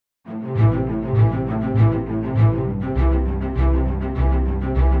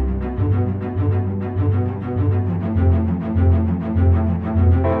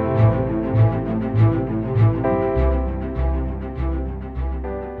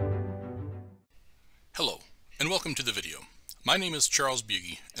and welcome to the video. My name is Charles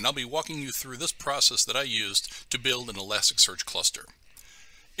Bugie, and I'll be walking you through this process that I used to build an Elasticsearch cluster.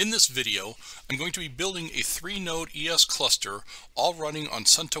 In this video, I'm going to be building a 3-node ES cluster all running on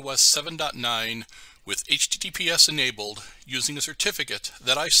CentOS 7.9 with HTTPS enabled using a certificate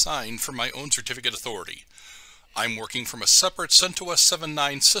that I signed from my own certificate authority. I'm working from a separate CentOS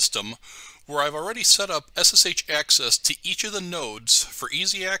 7.9 system where I've already set up SSH access to each of the nodes for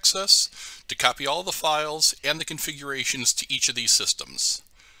easy access to copy all the files and the configurations to each of these systems.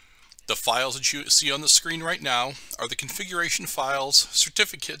 The files that you see on the screen right now are the configuration files,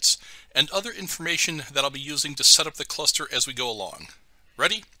 certificates, and other information that I'll be using to set up the cluster as we go along.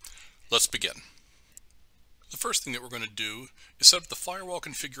 Ready? Let's begin. The first thing that we're going to do is set up the firewall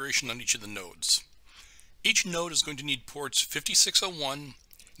configuration on each of the nodes. Each node is going to need ports 5601,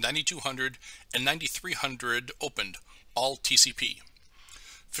 9200, and 9300 opened, all TCP.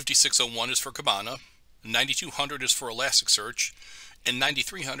 5601 is for Kibana, 9200 is for Elasticsearch, and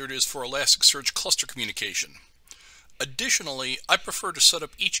 9300 is for Elasticsearch Cluster communication. Additionally, I prefer to set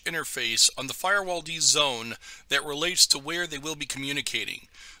up each interface on the firewall D zone that relates to where they will be communicating.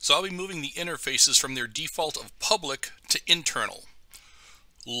 So I'll be moving the interfaces from their default of public to internal.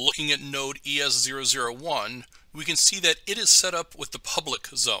 Looking at node ES001, we can see that it is set up with the public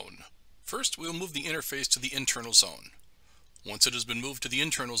zone. First, we will move the interface to the internal zone. Once it has been moved to the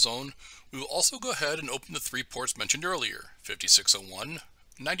internal zone, we will also go ahead and open the 3 ports mentioned earlier, 5601,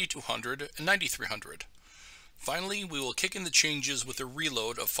 9200, and 9300. Finally, we will kick in the changes with a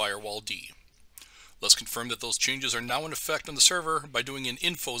reload of Firewall D. Let's confirm that those changes are now in effect on the server by doing an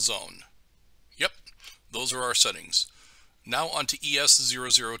info zone. Yep, those are our settings. Now on to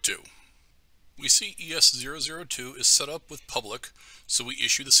ES002. We see ES002 is set up with public, so we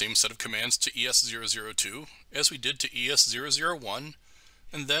issue the same set of commands to ES002 as we did to ES001,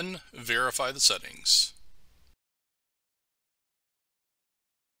 and then verify the settings.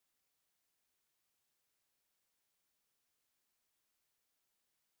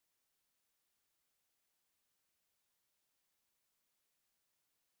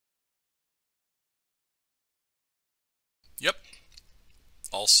 Yep,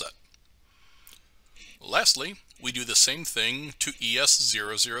 all set. Lastly, we do the same thing to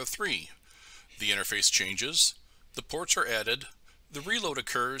ES003. The interface changes, the ports are added, the reload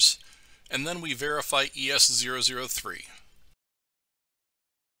occurs, and then we verify ES003.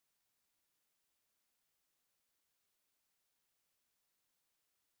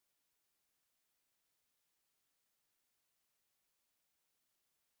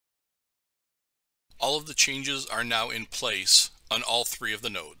 All of the changes are now in place on all 3 of the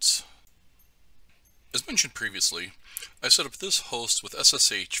nodes. As mentioned previously, I set up this host with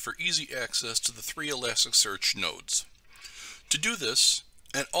SSH for easy access to the 3 Elasticsearch nodes. To do this,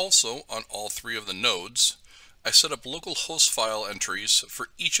 and also on all 3 of the nodes, I set up local host file entries for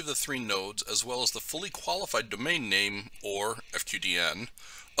each of the 3 nodes as well as the fully qualified domain name, or FQDN,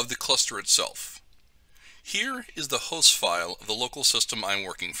 of the cluster itself. Here is the host file of the local system I'm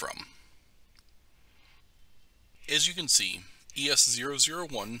working from. As you can see,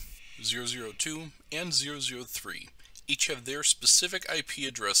 ES001, 002, and 003 each have their specific IP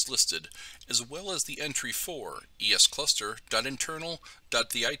address listed, as well as the entry for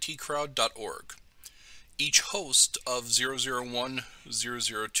escluster.internal.theitcrowd.org. Each host of 001,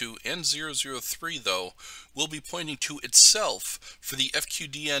 002, and 003, though, will be pointing to itself for the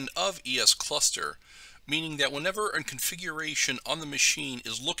FQDN of ESCluster, meaning that whenever a configuration on the machine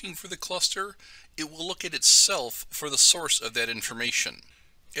is looking for the cluster, it will look at itself for the source of that information.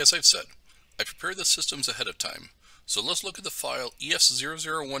 As I've said, I prepared the systems ahead of time, so let's look at the file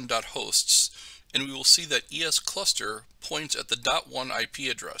es001.hosts, and we will see that ESCluster points at the .1 IP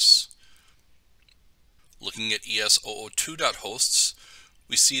address. Looking at es002.hosts,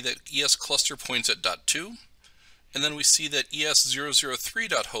 we see that ESCluster points at .2, and then we see that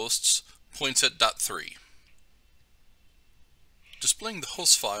es003.hosts points at .3. Displaying the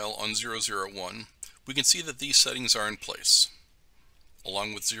host file on 001, we can see that these settings are in place.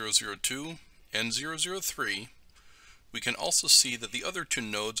 Along with 002 and 003, we can also see that the other 2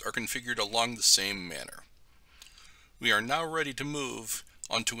 nodes are configured along the same manner. We are now ready to move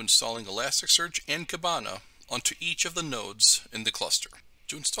on to installing Elasticsearch and Kibana onto each of the nodes in the cluster.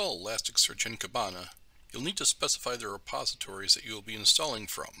 To install Elasticsearch and Kibana, you'll need to specify the repositories that you will be installing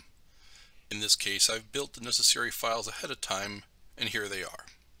from. In this case, I've built the necessary files ahead of time, and here they are.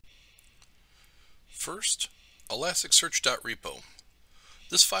 First, elasticsearch.repo.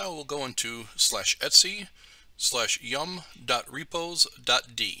 This file will go into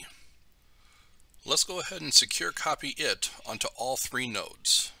 /etc/yum.repos.d. Let's go ahead and secure copy it onto all 3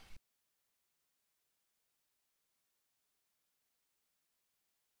 nodes.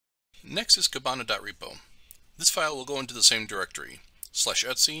 Next is Cabana.repo. This file will go into the same directory,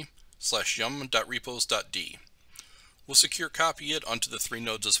 /etc/yum.repos.d. We'll secure copy it onto the 3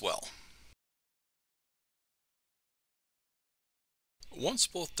 nodes as well. Once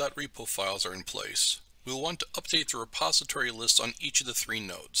both .repo files are in place, we'll want to update the repository list on each of the 3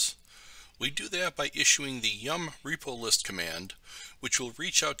 nodes. We do that by issuing the yum repo list command, which will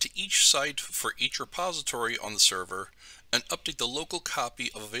reach out to each site for each repository on the server and update the local copy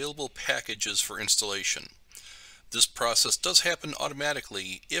of available packages for installation. This process does happen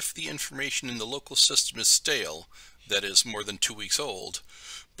automatically if the information in the local system is stale, that is more than 2 weeks old,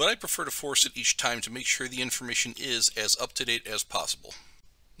 but I prefer to force it each time to make sure the information is as up to date as possible.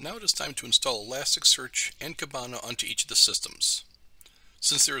 Now it is time to install Elasticsearch and Kibana onto each of the systems.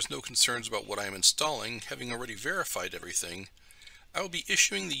 Since there is no concerns about what I am installing, having already verified everything, I will be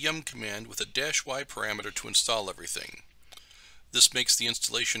issuing the yum command with a -y parameter to install everything. This makes the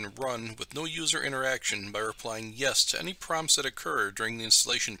installation run with no user interaction by replying yes to any prompts that occur during the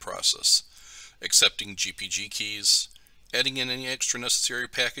installation process, accepting GPG keys, adding in any extra necessary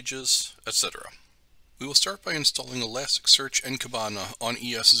packages, etc. We will start by installing Elasticsearch and Kibana on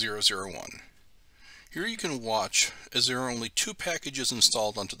ES001. Here you can watch as there are only 2 packages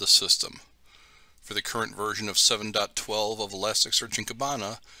installed onto the system. For the current version of 7.12 of Elasticsearch and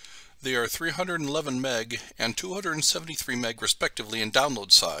Kibana, they are 311 meg and 273 meg respectively in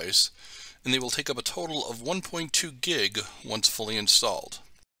download size, and they will take up a total of 1.2 gig once fully installed.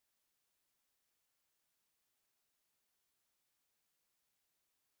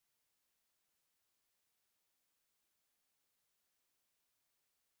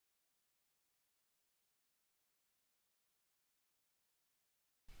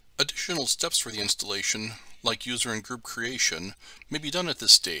 Additional steps for the installation, like user and group creation, may be done at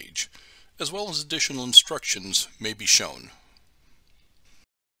this stage, as well as additional instructions may be shown.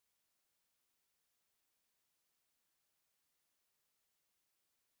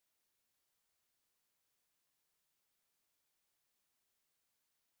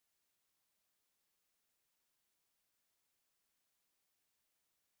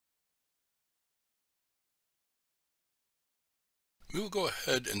 We will go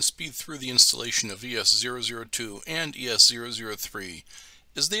ahead and speed through the installation of ES002 and ES003,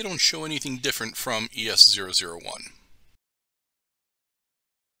 as they don't show anything different from ES001.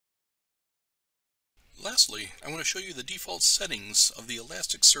 Lastly, I want to show you the default settings of the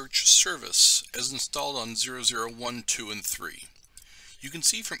Elasticsearch service as installed on 001, 2, and 3. You can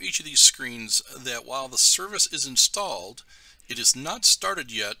see from each of these screens that while the service is installed, it is not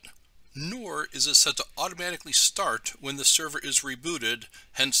started yet, nor is it set to automatically start when the server is rebooted,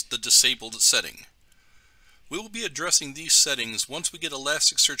 hence the disabled setting. We will be addressing these settings once we get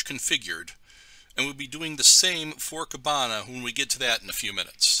Elasticsearch configured, and we'll be doing the same for Kibana when we get to that in a few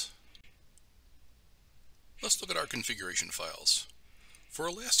minutes. Let's look at our configuration files. For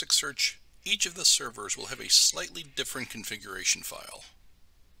Elasticsearch, each of the servers will have a slightly different configuration file.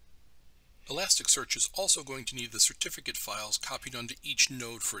 Elasticsearch is also going to need the certificate files copied onto each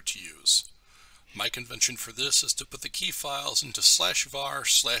node for it to use. My convention for this is to put the key files into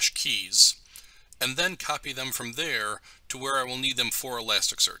 /var/keys and then copy them from there to where I will need them for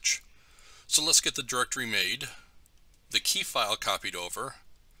Elasticsearch. So let's get the directory made, the key file copied over,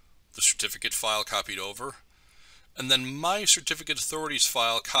 the certificate file copied over, and then my certificate authorities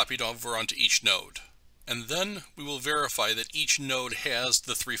file copied over onto each node. And then we will verify that each node has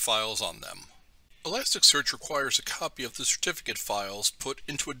the 3 files on them. Elasticsearch requires a copy of the certificate files put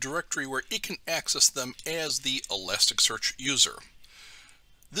into a directory where it can access them as the Elasticsearch user.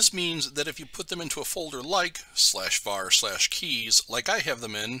 This means that if you put them into a folder like /var/keys, like I have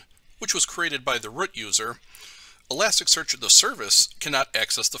them in, which was created by the root user, Elasticsearch the service cannot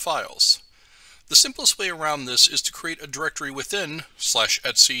access the files. The simplest way around this is to create a directory within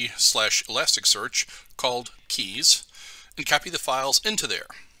 /etc/Elasticsearch called keys and copy the files into there.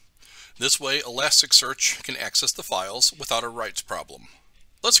 This way Elasticsearch can access the files without a writes problem.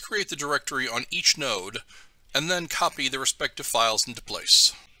 Let's create the directory on each node and then copy the respective files into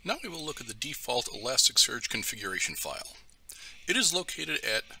place. Now we will look at the default Elasticsearch configuration file. It is located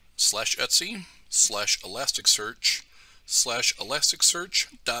at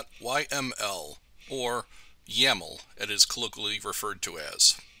 /etc/Elasticsearch/elasticsearch.yml, or YAML as it is colloquially referred to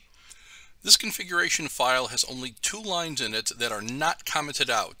as. This configuration file has only 2 lines in it that are not commented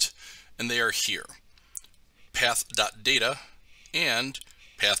out, and they are here: path.data and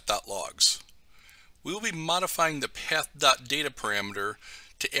path.logs. We will be modifying the path.data parameter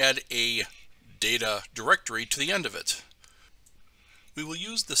to add a data directory to the end of it. We will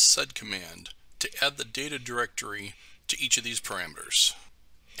use the sed command to add the data directory to each of these parameters.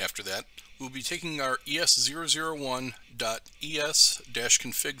 After that, we'll be taking our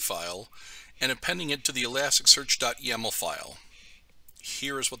es001.es-config file and appending it to the elasticsearch.yaml file.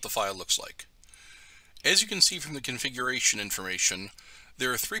 Here is what the file looks like. As you can see from the configuration information,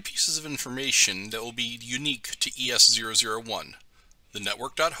 there are three pieces of information that will be unique to es001: the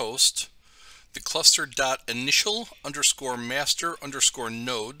network.host, the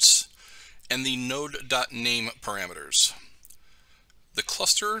cluster.initial_master_nodes, and the node.name parameters. The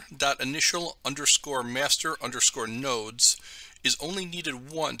cluster.initial_master_nodes is only needed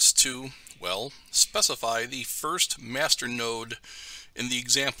once to, well, specify the first master node in the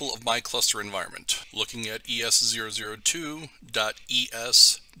example of my cluster environment. Looking at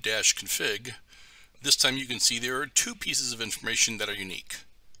es002.es-config, this time you can see there are two pieces of information that are unique.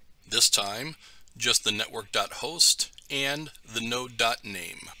 This time, just the network.host and the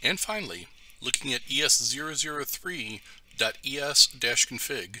node.name. And finally, looking at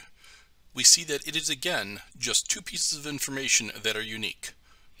es003.es-config, we see that it is again just two pieces of information that are unique: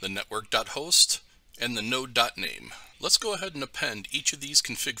 the network.host and the node.name. Let's go ahead and append each of these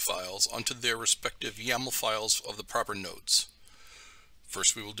config files onto their respective YAML files of the proper nodes.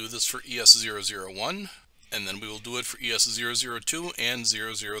 First we will do this for es001, and then we will do it for es002 and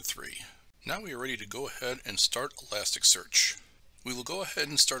 003. Now we are ready to go ahead and start Elasticsearch. We will go ahead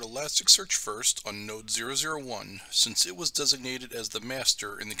and start Elasticsearch first on node 001, since it was designated as the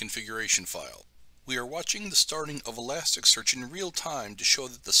master in the configuration file. We are watching the starting of Elasticsearch in real time to show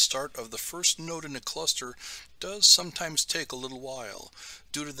that the start of the first node in a cluster does sometimes take a little while,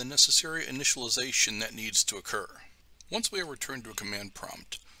 due to the necessary initialization that needs to occur. Once we are returned to a command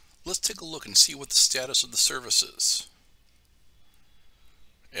prompt, let's take a look and see what the status of the service is.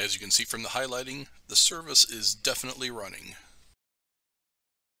 As you can see from the highlighting, the service is definitely running.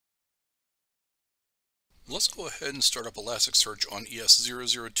 Let's go ahead and start up Elasticsearch on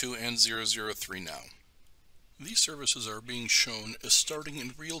es002 and 003 now. These services are being shown as starting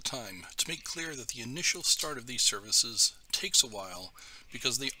in real time to make clear that the initial start of these services takes a while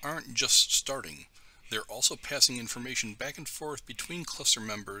because they aren't just starting. They're also passing information back and forth between cluster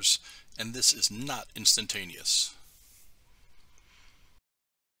members, and this is not instantaneous.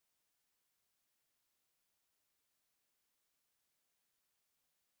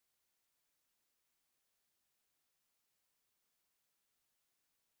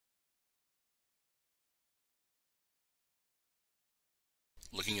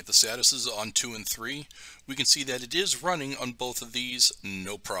 Looking at the statuses on 2 and 3, we can see that it is running on both of these,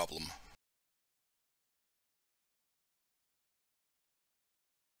 no problem.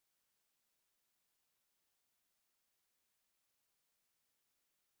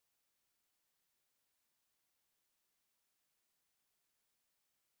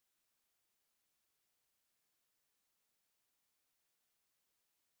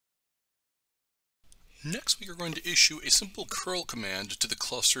 Next, we are going to issue a simple curl command to the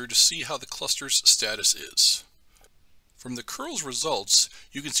cluster to see how the cluster's status is. From the curl's results,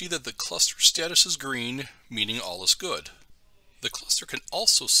 you can see that the cluster status is green, meaning all is good. The cluster can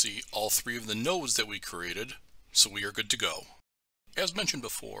also see all three of the nodes that we created, so we are good to go. As mentioned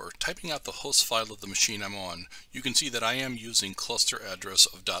before, typing out the host file of the machine I'm on, you can see that I am using cluster address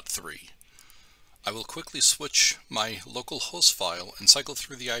of .3. I will quickly switch my local host file and cycle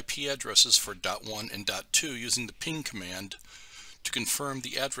through the IP addresses for .1 and .2 using the ping command to confirm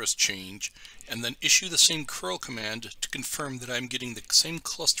the address change, and then issue the same curl command to confirm that I'm getting the same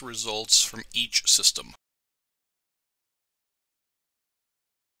cluster results from each system.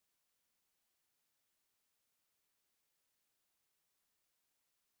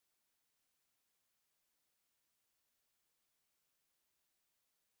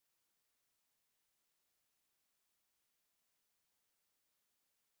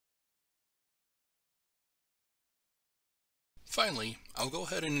 Finally, I'll go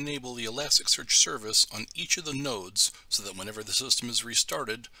ahead and enable the Elasticsearch service on each of the nodes so that whenever the system is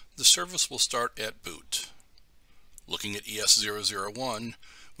restarted, the service will start at boot. Looking at es001,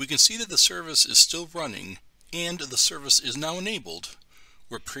 we can see that the service is still running and the service is now enabled,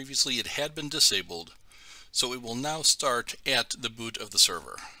 where previously it had been disabled, so it will now start at the boot of the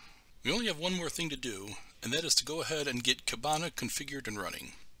server. We only have one more thing to do, and that is to go ahead and get Cabana configured and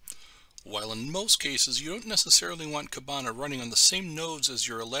running. While in most cases you don't necessarily want Kibana running on the same nodes as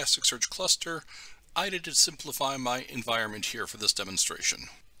your Elasticsearch cluster, I did to simplify my environment here for this demonstration.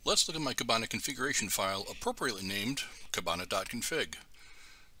 Let's look at my Cabana configuration file, appropriately named Cabana.config.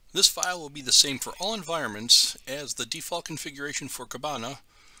 This file will be the same for all environments as the default configuration for Kibana,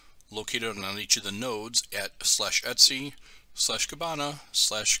 located on each of the nodes at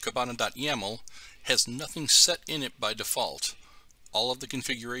 /etc/Kibana/Kibana.yaml, has nothing set in it by default. all of the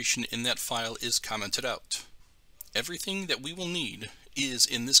configuration in that file is commented out. Everything that we will need is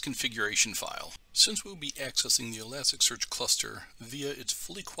in this configuration file. Since we'll be accessing the Elasticsearch cluster via its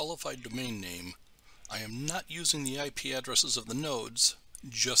fully qualified domain name, I am not using the IP addresses of the nodes,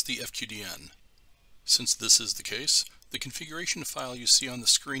 just the FQDN. Since this is the case, the configuration file you see on the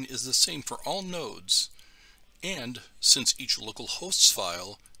screen is the same for all nodes, and since each local host's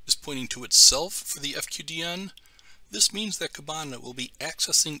file is pointing to itself for the FQDN, this means that Kibana will be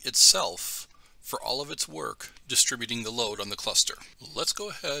accessing itself for all of its work distributing the load on the cluster. Let's go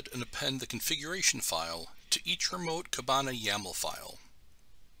ahead and append the configuration file to each remote Kibana YAML file.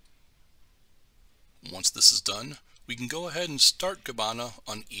 Once this is done, we can go ahead and start Kibana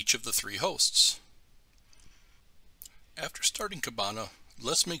on each of the 3 hosts. After starting Kibana,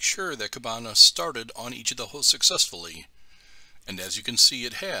 let's make sure that Kibana started on each of the hosts successfully, and as you can see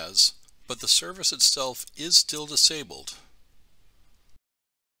it has, but the service itself is still disabled.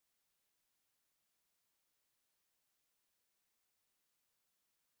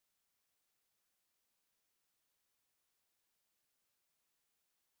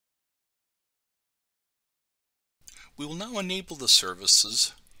 We will now enable the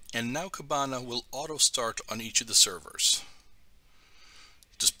services, and now Kibana will auto-start on each of the servers.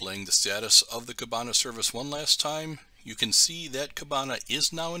 Displaying the status of the Kibana service one last time, you can see that Kibana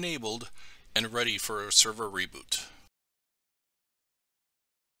is now enabled and ready for a server reboot.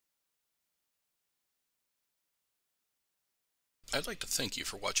 I'd like to thank you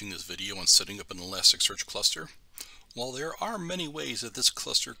for watching this video on setting up an Elasticsearch cluster. While there are many ways that this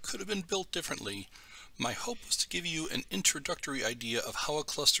cluster could have been built differently, my hope was to give you an introductory idea of how a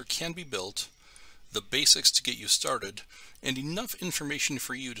cluster can be built, the basics to get you started, and enough information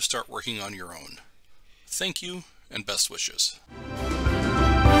for you to start working on your own. Thank you, and best wishes.